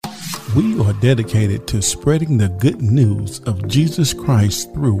We are dedicated to spreading the good news of Jesus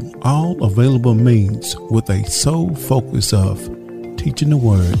Christ through all available means with a sole focus of teaching the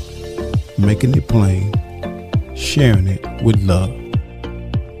word, making it plain, sharing it with love.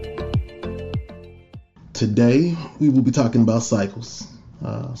 Today, we will be talking about cycles.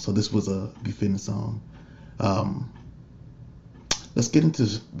 So this was a befitting song. Let's get into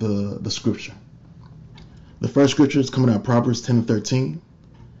the scripture. The first scripture is coming out of Proverbs 10:13.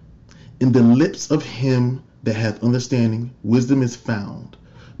 In the lips of him that hath understanding, wisdom is found,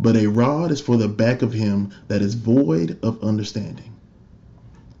 but a rod is for the back of him that is void of understanding.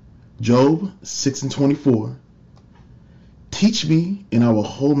 Job 6:24. Teach me, and I will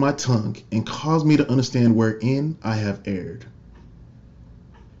hold my tongue, and cause me to understand wherein I have erred.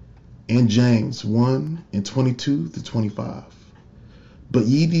 And James 1:22-25. But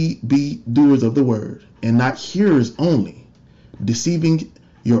ye be doers of the word, and not hearers only, deceiving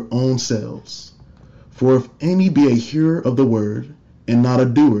your own selves. For if any be a hearer of the word, and not a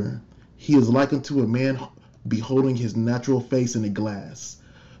doer, he is like unto a man beholding his natural face in a glass.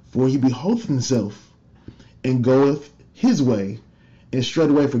 For he beholdeth himself, and goeth his way, and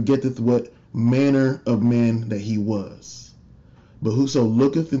straightway forgetteth what manner of man that he was. But whoso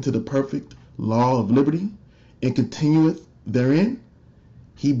looketh into the perfect law of liberty, and continueth therein,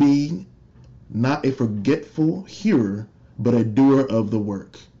 he be not a forgetful hearer, but a doer of the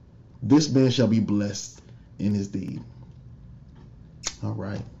work. This man shall be blessed in his deed. All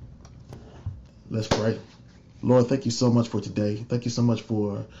right. Let's pray. Lord, thank you so much for today. Thank you so much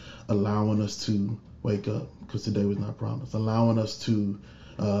for allowing us to wake up, because today was not promised. Allowing us to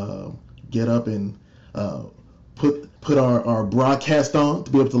get up and put our broadcast on,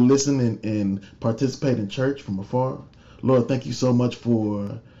 to be able to listen and participate in church from afar. Lord, thank you so much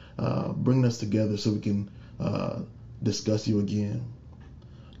for bringing us together so we can discuss you again.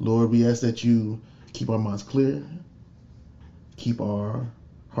 Lord, we ask that you keep our minds clear, keep our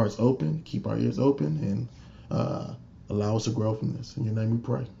hearts open, keep our ears open, and allow us to grow from this. In your name we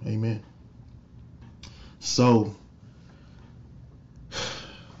pray. Amen. So,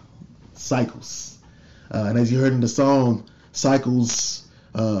 cycles. And as you heard in the song, cycles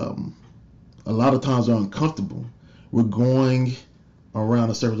a lot of times are uncomfortable. We're going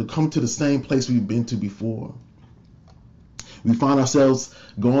around a circle to come to the same place we've been to before. We find ourselves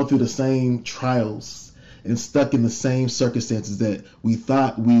going through the same trials and stuck in the same circumstances that we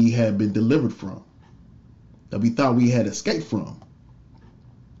thought we had been delivered from, that we thought we had escaped from.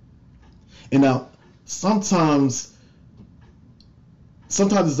 And now, sometimes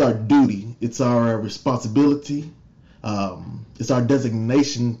it's our duty, it's our responsibility, it's our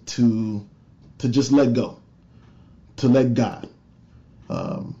designation to just let go, to let God.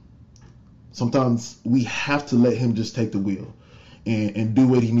 Sometimes we have to let him just take the wheel and do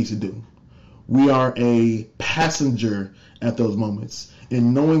what he needs to do. We are a passenger at those moments,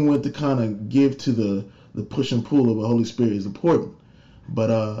 and knowing when to kind of give to the push and pull of the Holy Spirit is important.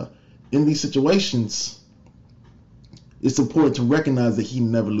 But in these situations, it's important to recognize that he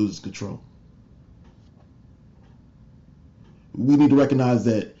never loses control. We need to recognize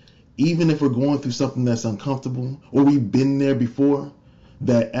that even if we're going through something that's uncomfortable, or we've been there before,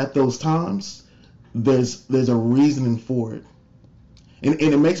 that at those times, there's a reasoning for it. And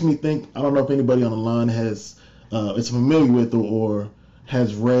it makes me think, I don't know if anybody on the line is familiar with or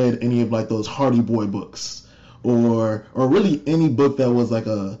has read any of like those Hardy Boy books, or really any book that was like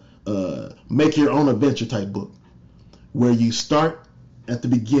a make your own adventure type book, where you start at the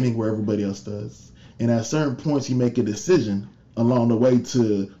beginning where everybody else does, and at certain points you make a decision along the way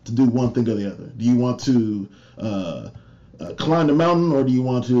to do one thing or the other. Do you want to climb the mountain, or do you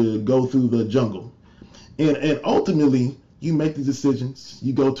want to go through the jungle? And ultimately, you make these decisions.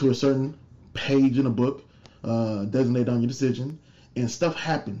 You go to a certain page in a book, designate on your decision, and stuff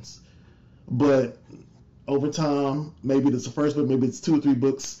happens. But over time, maybe it's the first book, maybe it's 2 or 3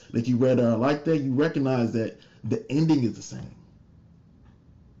 books that you read are like that, you recognize that the ending is the same.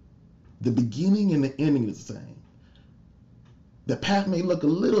 The beginning and the ending is the same. The path may look a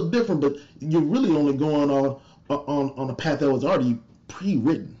little different, but you're really only going on a path that was already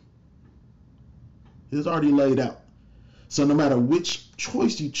pre-written. It was already laid out. So no matter which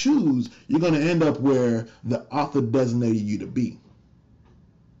choice you choose, you're going to end up where the author designated you to be.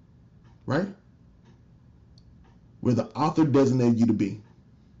 Right? Where the author designated you to be.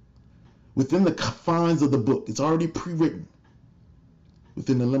 Within the confines of the book, it's already pre-written.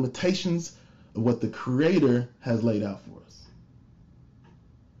 Within the limitations of what the Creator has laid out for us.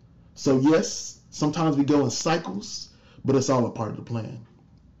 So yes, sometimes we go in cycles, but it's all a part of the plan.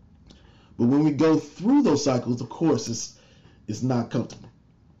 But when we go through those cycles, of course, it's not comfortable.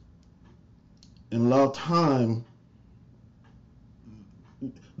 And a lot of time,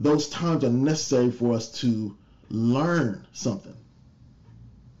 those times are necessary for us to learn something.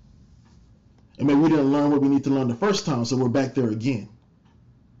 And maybe we didn't learn what we need to learn the first time, so we're back there again.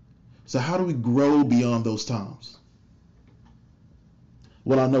 So how do we grow beyond those times?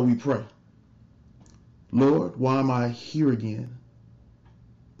 Well, I know we pray. Lord, why am I here again?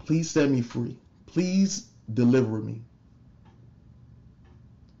 Please set me free. Please deliver me.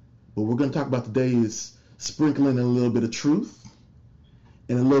 What we're going to talk about today is sprinkling in a little bit of truth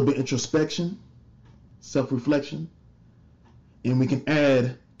and a little bit of introspection, self-reflection. And we can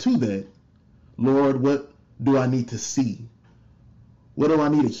add to that, Lord, what do I need to see? What do I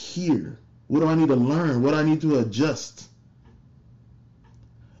need to hear? What do I need to learn? What do I need to adjust?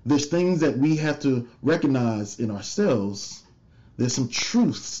 There's things that we have to recognize in ourselves. There's some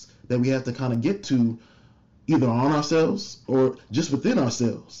truths that we have to kind of get to either on ourselves or just within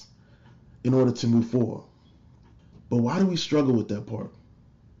ourselves in order to move forward. But why do we struggle with that part?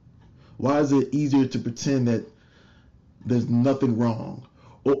 Why is it easier to pretend that there's nothing wrong?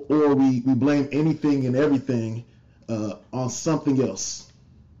 Or we blame anything and everything on something else.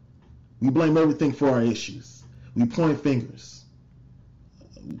 We blame everything for our issues. We point fingers.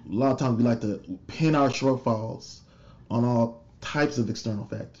 A lot of times we like to pin our shortfalls on all types of external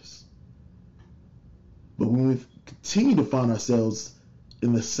factors. But when we continue to find ourselves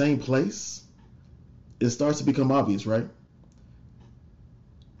in the same place, it starts to become obvious, right?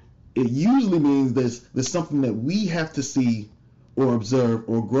 It usually means there's something that we have to see or observe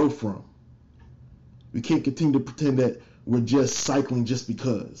or grow from. We can't continue to pretend that we're just cycling just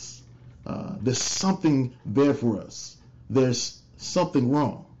because. There's something there for us. There's something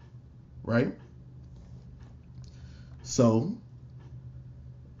wrong, right? So,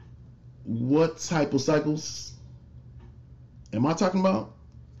 what type of cycles am I talking about?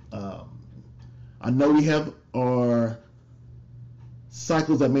 I know we have our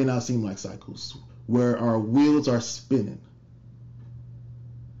cycles that may not seem like cycles, where our wheels are spinning.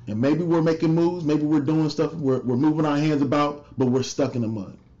 And maybe we're making moves, maybe we're doing stuff, we're moving our hands about, but we're stuck in the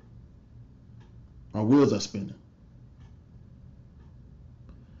mud. Our wheels are spinning.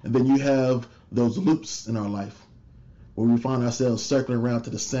 And then you have those loops in our life where we find ourselves circling around to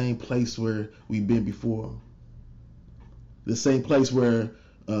the same place where we've been before. The same place where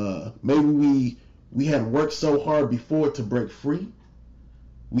maybe we had worked so hard before to break free.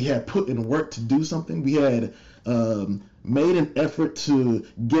 We had put in work to do something. We had made an effort to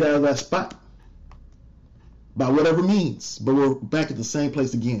get out of that spot by whatever means, but we're back at the same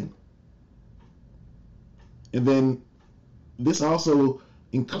place again. And then this also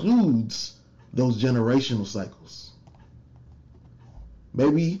includes those generational cycles.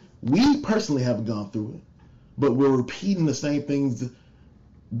 Maybe we personally haven't gone through it, but we're repeating the same things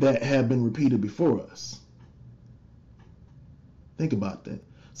that have been repeated before us. Think about that.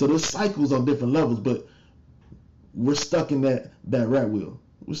 So there's cycles on different levels, but we're stuck in that rat wheel.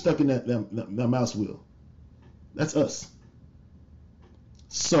 We're stuck in that mouse wheel. That's us.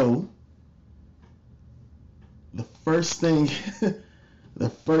 So the first thing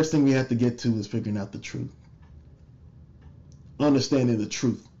we have to get to is figuring out the truth. Understanding the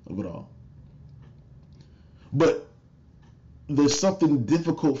truth of it all. But there's something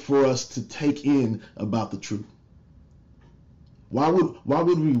difficult for us to take in about the truth. Why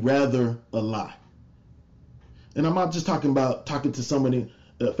would we rather a lie? And I'm not just talking about talking to somebody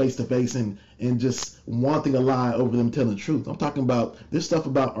face to face and just wanting a lie over them telling the truth. I'm talking about there's stuff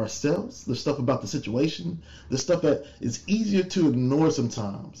about ourselves, there's stuff about the situation, there's stuff that is easier to ignore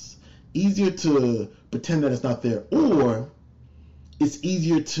sometimes, easier to pretend that it's not there, or it's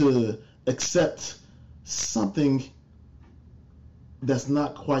easier to accept something that's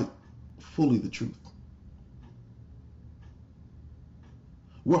not quite fully the truth.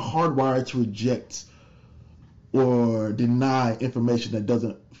 We're hardwired to reject or deny information that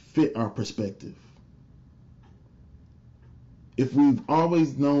doesn't fit our perspective. If we've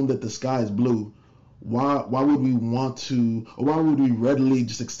always known that the sky is blue, why would we want to, or why would we readily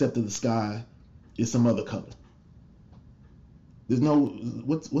just accept that the sky is some other color? There's no,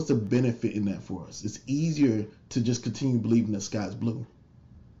 what's the benefit in that for us? It's easier to just continue believing the sky is blue.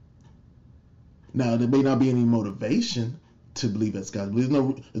 Now, there may not be any motivation to believe that sky is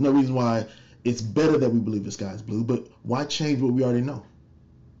blue. There's no reason why it's better that we believe the sky is blue, but why change what we already know?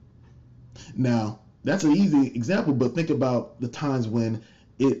 Now, that's an easy example, but think about the times when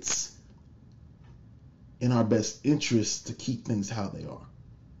it's in our best interest to keep things how they are.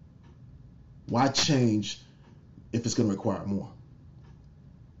 Why change if it's going to require more?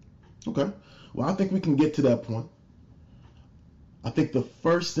 Okay, well, I think we can get to that point. I think the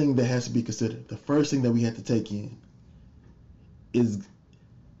first thing that has to be considered, the first thing that we have to take in is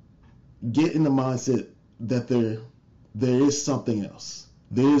get in the mindset that there is something else.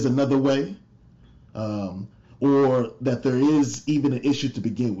 There is another way, or that there is even an issue to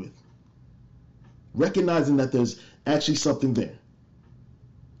begin with. Recognizing that there's actually something there.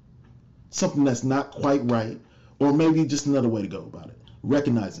 Something that's not quite right, or maybe just another way to go about it.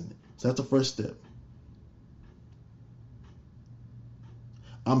 Recognizing it. So that's the first step.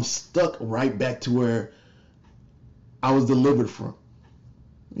 I'm stuck right back to where I was delivered from.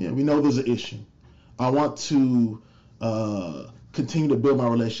 Yeah, we know there's an issue. I want to continue to build my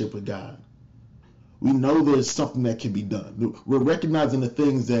relationship with God. We know there's something that can be done. We're recognizing the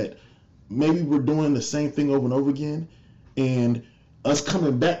things that maybe we're doing the same thing over and over again, and us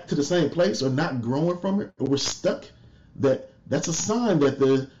coming back to the same place or not growing from it, or we're stuck. That's a sign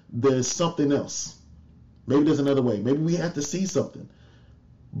that there's something else. Maybe there's another way. Maybe we have to see something.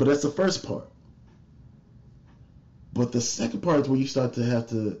 But that's the first part. But the second part is where you start to have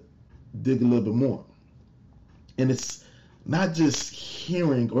to dig a little bit more. And it's not just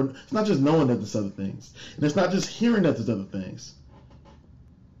hearing, or it's not just knowing that there's other things. And it's not just hearing that there's other things,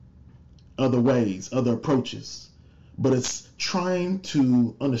 other ways, other approaches. But it's trying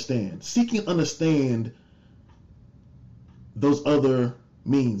to understand, seeking to understand those other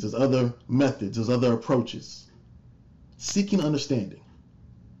means, those other methods, those other approaches. Seeking understanding.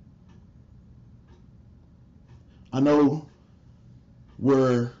 I know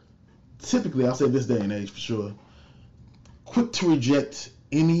we're typically, I'll say this day and age for sure, quick to reject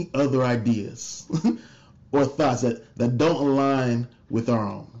any other ideas or thoughts that don't align with our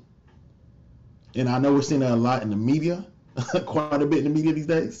own. And I know we're seeing that a lot in the media, quite a bit in the media these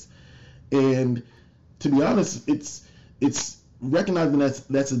days. And to be honest, it's recognizing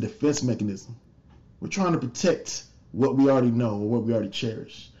that's a defense mechanism. We're trying to protect what we already know or what we already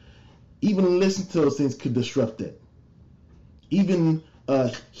cherish. Even listening to those things could disrupt that. Even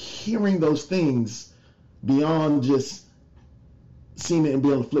hearing those things beyond just seeing it and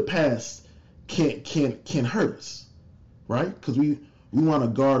being able to flip past can hurt us, right? Because we want to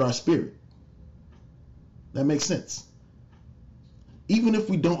guard our spirit. That makes sense. Even if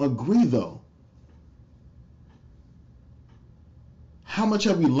we don't agree, though, how much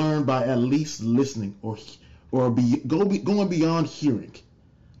have we learned by at least listening or going beyond hearing,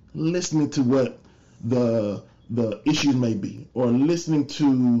 listening to what the issues may be, or listening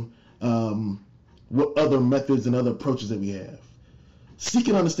to what other methods and other approaches that we have.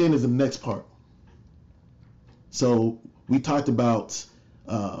 Seeking understanding is the next part. So we talked about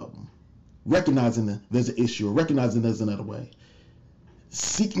recognizing that there's an issue, or recognizing there's another way.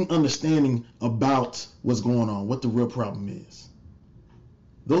 Seeking understanding about what's going on, what the real problem is.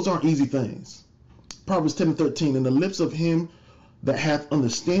 Those aren't easy things. Proverbs 10:13, in the lips of him that hath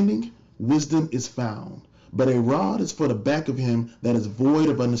understanding, wisdom is found, but a rod is for the back of him that is void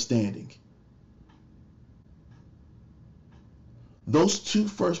of understanding. Those two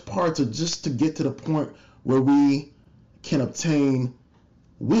first parts are just to get to the point where we can obtain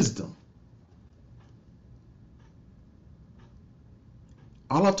wisdom.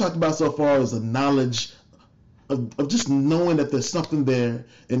 All I've talked about so far is the knowledge of just knowing that there's something there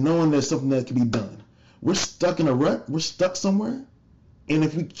and knowing there's something that can be done. We're stuck in a rut. We're stuck somewhere. And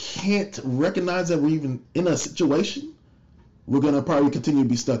if we can't recognize that we're even in a situation, we're going to probably continue to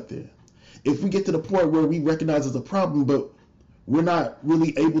be stuck there. If we get to the point where we recognize there's a problem, but we're not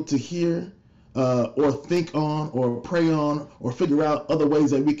really able to hear or think on or pray on or figure out other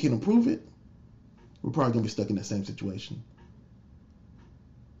ways that we can improve it, we're probably going to be stuck in that same situation.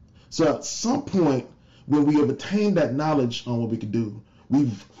 So at some point, when we have attained that knowledge on what we can do,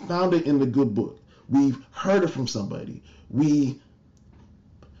 we've found it in the good book, we've heard it from somebody, we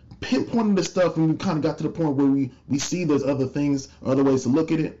pinpointed the stuff, and we kind of got to the point where we see there's other things, other ways to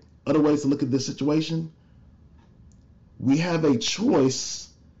look at it, other ways to look at this situation. We have a choice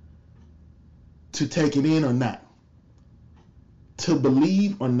to take it in or not, to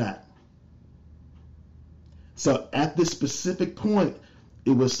believe or not. So at this specific point,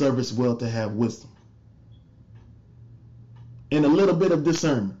 it will serve us well to have wisdom and a little bit of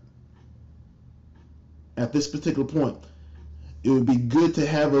discernment. At this particular point, it would be good to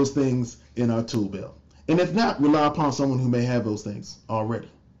have those things in our tool belt. And if not, rely upon someone who may have those things already.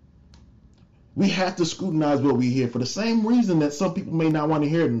 We have to scrutinize what we hear for the same reason that some people may not want to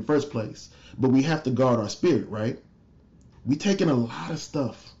hear it in the first place. But we have to guard our spirit, right? We take in a lot of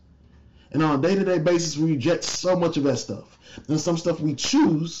stuff. And on a day-to-day basis, we reject so much of that stuff. And some stuff we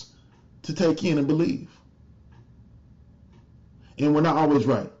choose to take in and believe. And we're not always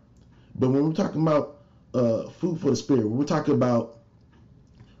right. But when we're talking about food for the spirit, when we're talking about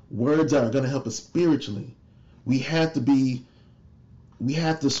words that are going to help us spiritually, we have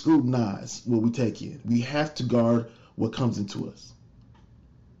to scrutinize what we take in. We have to guard what comes into us.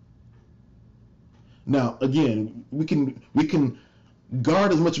 Now, again, we can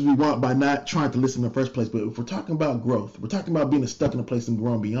guard as much as we want by not trying to listen in the first place. But if we're talking about growth, we're talking about being stuck in a place and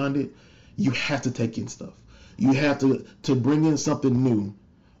growing beyond it, you have to take in stuff. You have to bring in something new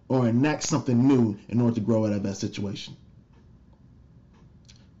or enact something new in order to grow out of that situation.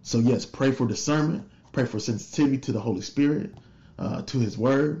 So yes, pray for discernment, pray for sensitivity to the Holy Spirit, to His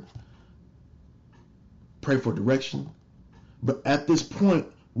Word, pray for direction. But at this point,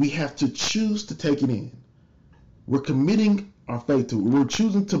 we have to choose to take it in. We're committing our faith to it. We're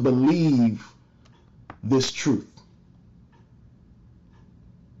choosing to believe this truth.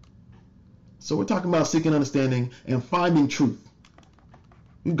 So we're talking about seeking understanding and finding truth.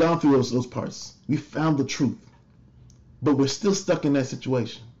 We've gone through those parts. We found the truth. But we're still stuck in that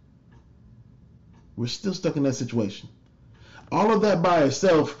situation. We're still stuck in that situation. All of that by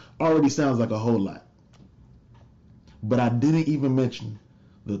itself already sounds like a whole lot. But I didn't even mention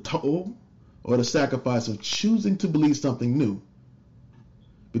the toll or the sacrifice of choosing to believe something new.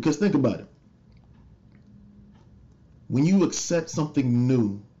 Because think about it. When you accept something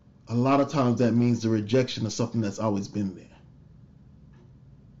new, a lot of times that means the rejection of something that's always been there.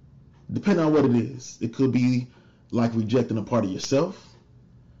 Depending on what it is, it could be like rejecting a part of yourself,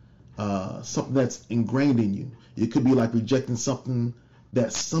 something that's ingrained in you. It could be like rejecting something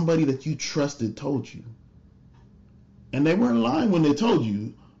that somebody that you trusted told you. And they weren't lying when they told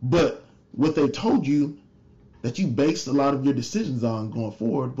you, but what they told you that you based a lot of your decisions on going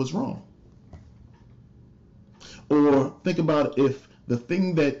forward was wrong. Or think about if the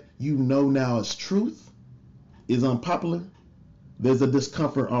thing that you know now is truth is unpopular, there's a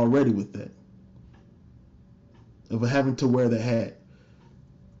discomfort already with that, of having to wear the hat.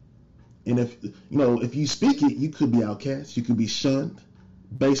 And if you speak it, you could be outcast, you could be shunned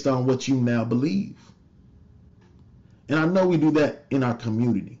based on what you now believe. And I know we do that in our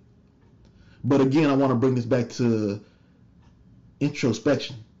community. But again, I want to bring this back to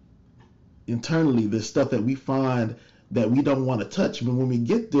introspection. Internally, there's stuff that we find that we don't want to touch. But when we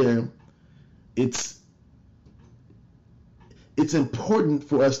get there, it's important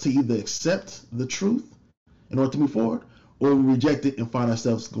for us to either accept the truth in order to move forward, or we reject it and find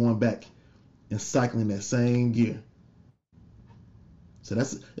ourselves going back and cycling that same gear. So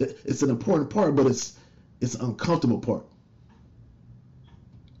it's an important part, but it's an uncomfortable part.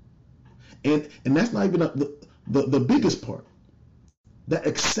 And that's not even the biggest part. That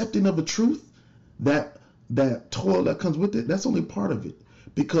accepting of the truth, that toil that comes with it, that's only part of it.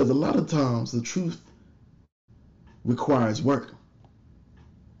 Because a lot of times the truth requires work.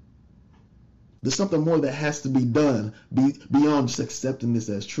 There's something more that has to be done beyond just accepting this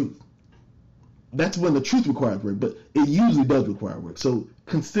as truth. That's when the truth requires work, but it usually does require work. So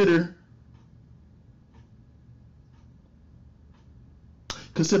consider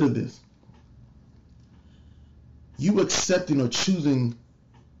this. You accepting or choosing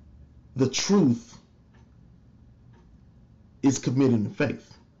the truth is committing to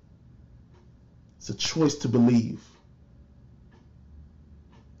faith. It's a choice to believe.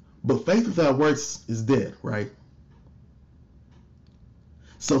 But faith without works is dead, right?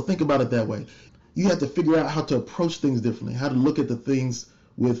 So think about it that way. You have to figure out how to approach things differently, how to look at the things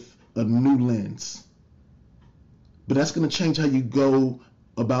with a new lens. But that's going to change how you go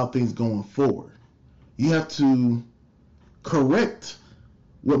about things going forward. You have to correct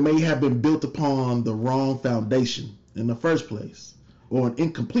what may have been built upon the wrong foundation in the first place, or an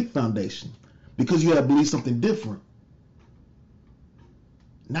incomplete foundation, because you have believed something different.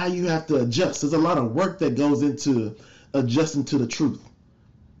 Now you have to adjust. There's a lot of work that goes into adjusting to the truth.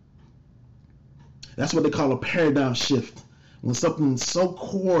 That's what they call a paradigm shift. When something so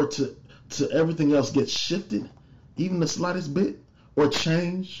core to everything else gets shifted, even the slightest bit, or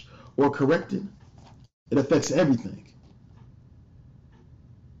changed, or corrected, it affects everything.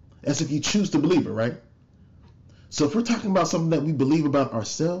 As if you choose to believe it, right? So if we're talking about something that we believe about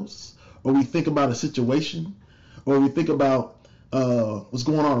ourselves, or we think about a situation, or we think about what's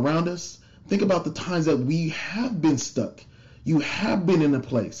going on around us, think about the times that we have been stuck. You have been in a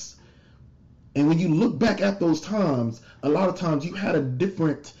place. And when you look back at those times, a lot of times you had a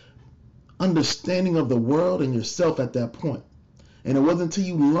different understanding of the world and yourself at that point. And it wasn't until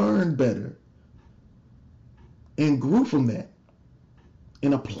you learned better and grew from that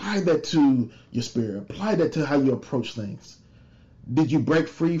and applied that to your spirit, applied that to how you approach things, did you break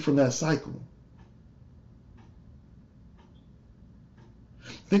free from that cycle.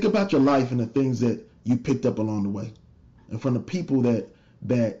 Think about your life and the things that you picked up along the way, and from the people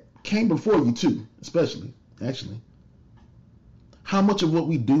that came before you too, especially, actually. How much of what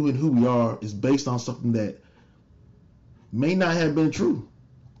we do and who we are is based on something that may not have been true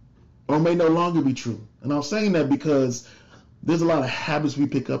or may no longer be true. And I'm saying that because there's a lot of habits we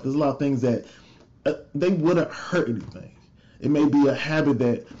pick up. There's a lot of things that they wouldn't hurt anything. It may be a habit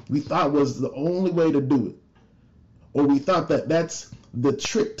that we thought was the only way to do it, or we thought that that's the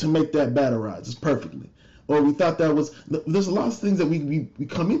trick to make that batter rise just perfectly, or we thought that was. There's a lot of things that we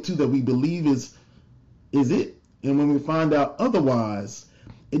come into that we believe is it, and when we find out otherwise,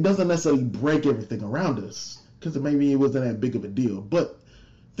 it doesn't necessarily break everything around us because maybe it wasn't that big of a deal. But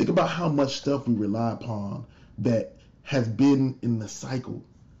think about how much stuff we rely upon that has been in the cycle,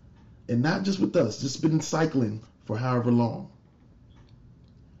 and not just with us, just been cycling for however long.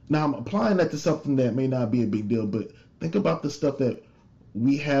 Now I'm applying that to something that may not be a big deal, but think about the stuff that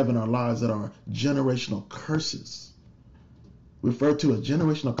we have in our lives that are generational curses. Referred to as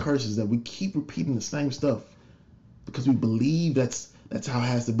generational curses, that we keep repeating the same stuff because we believe that's how it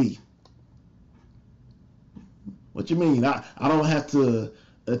has to be. What you mean? I don't have to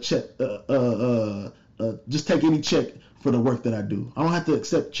just take any check for the work that I do. I don't have to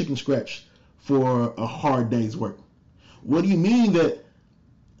accept chicken scratch for a hard day's work. What do you mean that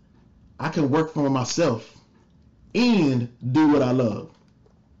I can work for myself and do what I love?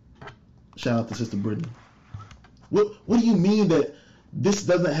 Shout out to Sister Brittany. What do you mean that this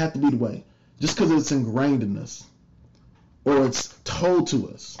doesn't have to be the way? Just because it's ingrained in us or it's told to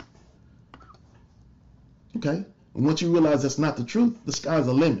us. Okay? And once you realize that's not the truth, the sky's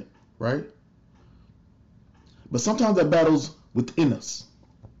the limit, right? But sometimes that battle's within us.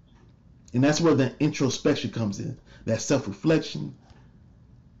 And that's where the introspection comes in. That self-reflection,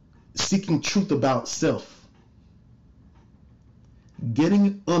 seeking truth about self,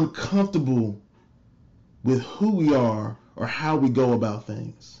 getting uncomfortable with who we are or how we go about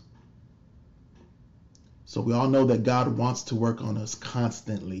things. So we all know that God wants to work on us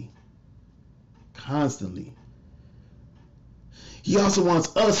constantly. Constantly. He also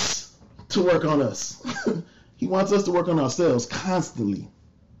wants us to work on us. He wants us to work on ourselves constantly.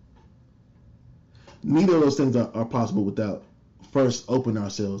 Neither of those things are possible without first opening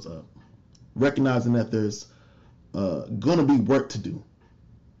ourselves up, recognizing that there's going to be work to do,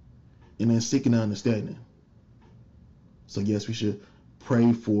 and then seeking understanding. So yes, we should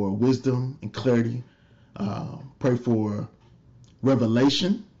pray for wisdom and clarity, pray for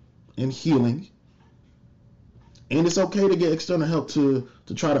revelation and healing, and it's okay to get external help to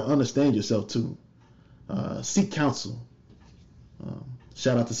try to understand yourself too. Seek counsel.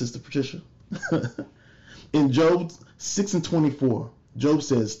 Shout out to Sister Patricia. In Job 6:24, Job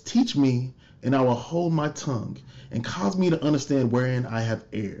says, "Teach me, and I will hold my tongue, and cause me to understand wherein I have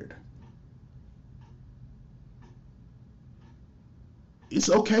erred." It's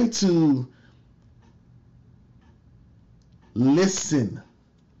okay to listen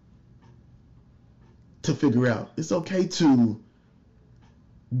to figure out. It's okay to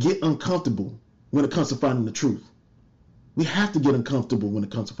get uncomfortable when it comes to finding the truth. We have to get uncomfortable when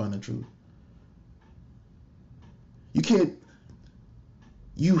it comes to finding the truth.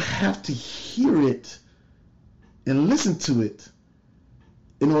 You have to hear it and listen to it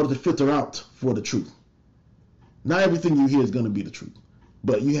in order to filter out for the truth. Not everything you hear is going to be the truth,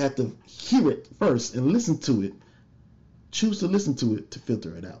 but you have to hear it first and listen to it. Choose to listen to it to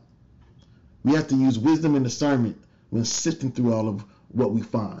filter it out. We have to use wisdom and discernment when sifting through all of what we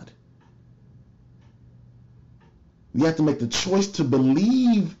find. We have to make the choice to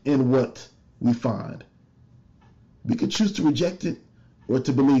believe in what we find. We could choose to reject it or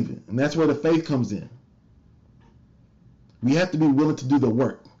to believe it. And that's where the faith comes in. We have to be willing to do the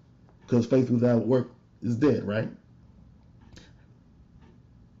work, because faith without work is dead, right?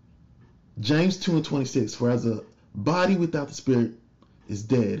 James 2:26, "For as a body without the spirit is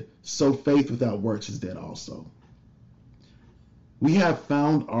dead, so faith without works is dead also." We have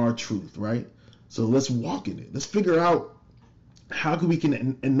found our truth, right? So let's walk in it. Let's figure out how we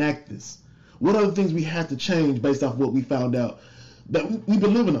can enact this. What are the things we have to change based off what we found out that we've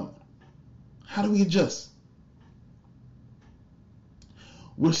been living on? How do we adjust?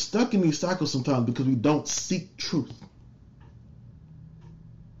 We're stuck in these cycles sometimes because we don't seek truth.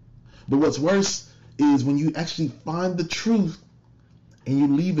 But what's worse is when you actually find the truth and you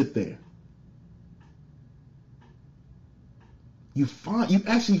leave it there. You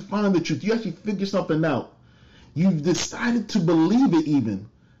actually find the truth. You actually figure something out. You've decided to believe it even.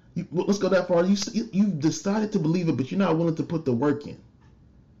 Let's go that far. You've decided to believe it, but you're not willing to put the work in.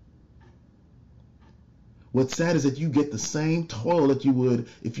 What's sad is that you get the same toil that you would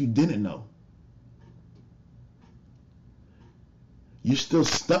if you didn't know. you're still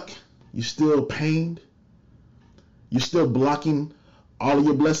stuck, you're still pained, you're still blocking all of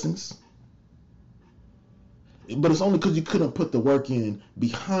your blessings. But it's only because you couldn't put the work in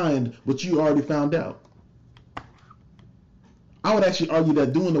behind what you already found out. I would actually argue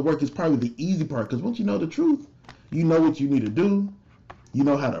that doing the work is probably the easy part, because once you know the truth, you know what you need to do, you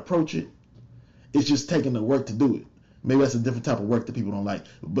know how to approach it. It's just taking the work to do it. Maybe that's a different type of work that people don't like,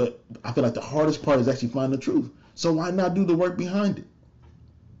 but I feel like the hardest part is actually finding the truth. So why not do the work behind it?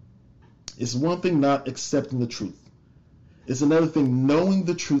 It's one thing not accepting the truth. It's another thing knowing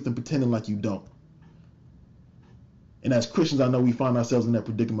the truth and pretending like you don't. And as Christians, I know we find ourselves in that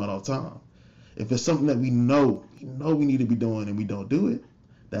predicament all the time. If it's something that we know we need to be doing and we don't do it,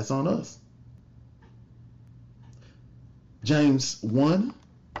 that's on us. James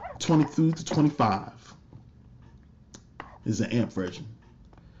 1:22-25 is an AMP version.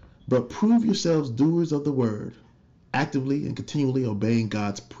 But prove yourselves doers of the word, actively and continually obeying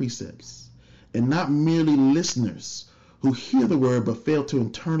God's precepts, and not merely listeners who hear the word but fail to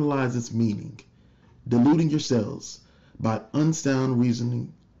internalize its meaning, deluding yourselves by unsound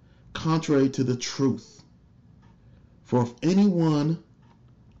reasoning contrary to the truth. For if anyone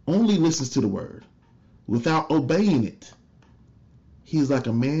only listens to the word without obeying it, he is like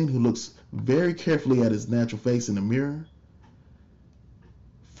a man who looks very carefully at his natural face in the mirror.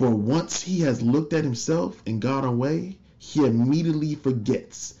 For once he has looked at himself and gone away, he immediately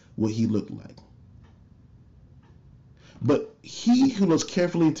forgets what he looked like. But he who looks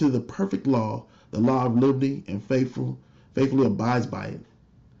carefully into the perfect law, the law of liberty, and faithfully abides by it,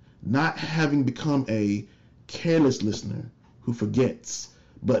 not having become a careless listener who forgets,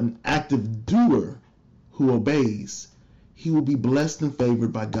 but an active doer who obeys, he will be blessed and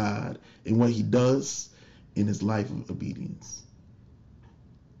favored by God in what he does in his life of obedience.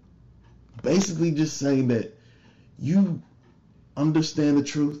 Basically just saying that you understand the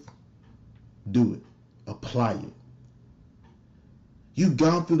truth, do it, apply it. You've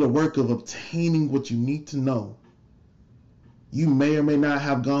gone through the work of obtaining what you need to know. You may or may not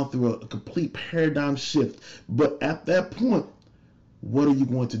have gone through a complete paradigm shift, but at that point, what are you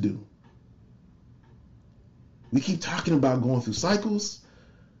going to do? We keep talking about going through cycles,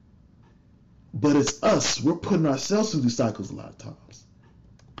 but it's us. We're putting ourselves through these cycles a lot of times.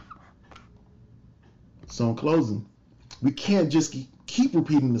 So in closing, we can't just keep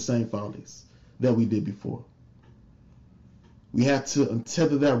repeating the same follies that we did before. We have to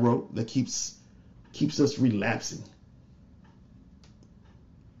untether that rope that keeps us relapsing.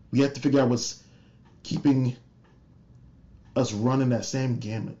 We have to figure out what's keeping us running that same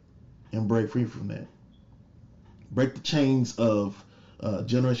gamut and break free from that. Break the chains of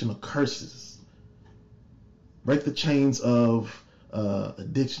generational curses. Break the chains of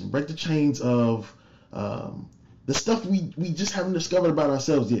addiction. Break the chains of the stuff we just haven't discovered about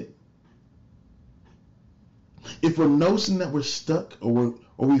ourselves yet. If we're noticing that we're stuck or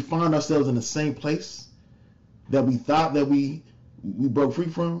we find ourselves in the same place that we thought that we broke free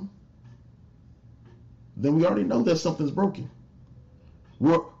from, then we already know that something's broken.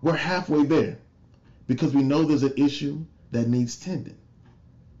 We're halfway there because we know there's an issue that needs tending.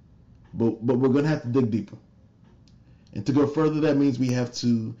 But we're going to have to dig deeper. And to go further, that means we have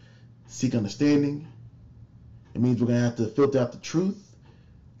to seek understanding. It means we're going to have to filter out the truth.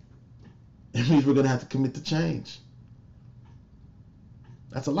 It means we're going to have to commit to change.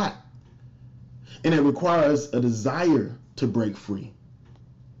 That's a lot. And it requires a desire to break free.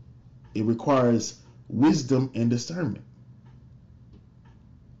 It requires wisdom and discernment.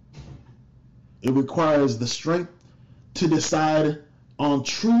 It requires the strength to decide on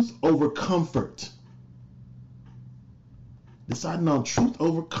truth over comfort. Deciding on truth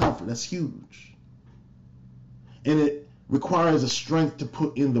over comfort, that's huge. And it requires a strength to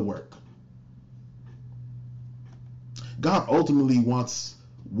put in the work. God ultimately wants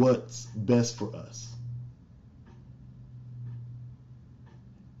what's best for us.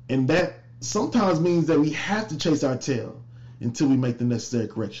 And that sometimes means that we have to chase our tail until we make the necessary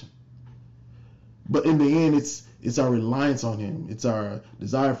correction. But in the end, it's our reliance on him. It's our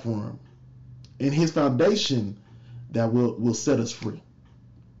desire for him. And his foundation that will set us free.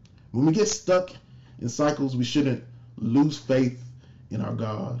 When we get stuck in cycles, we shouldn't lose faith in our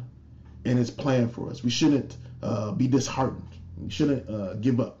God and his plan for us. We shouldn't be disheartened. We shouldn't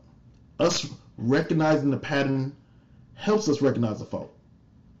give up. Us recognizing the pattern helps us recognize the fault.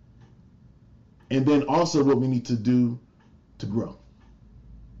 And then also what we need to do to grow.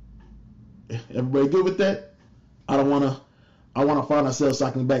 Everybody good with that? I want to find ourselves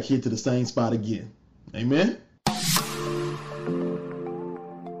cycling back here to the same spot again. Amen?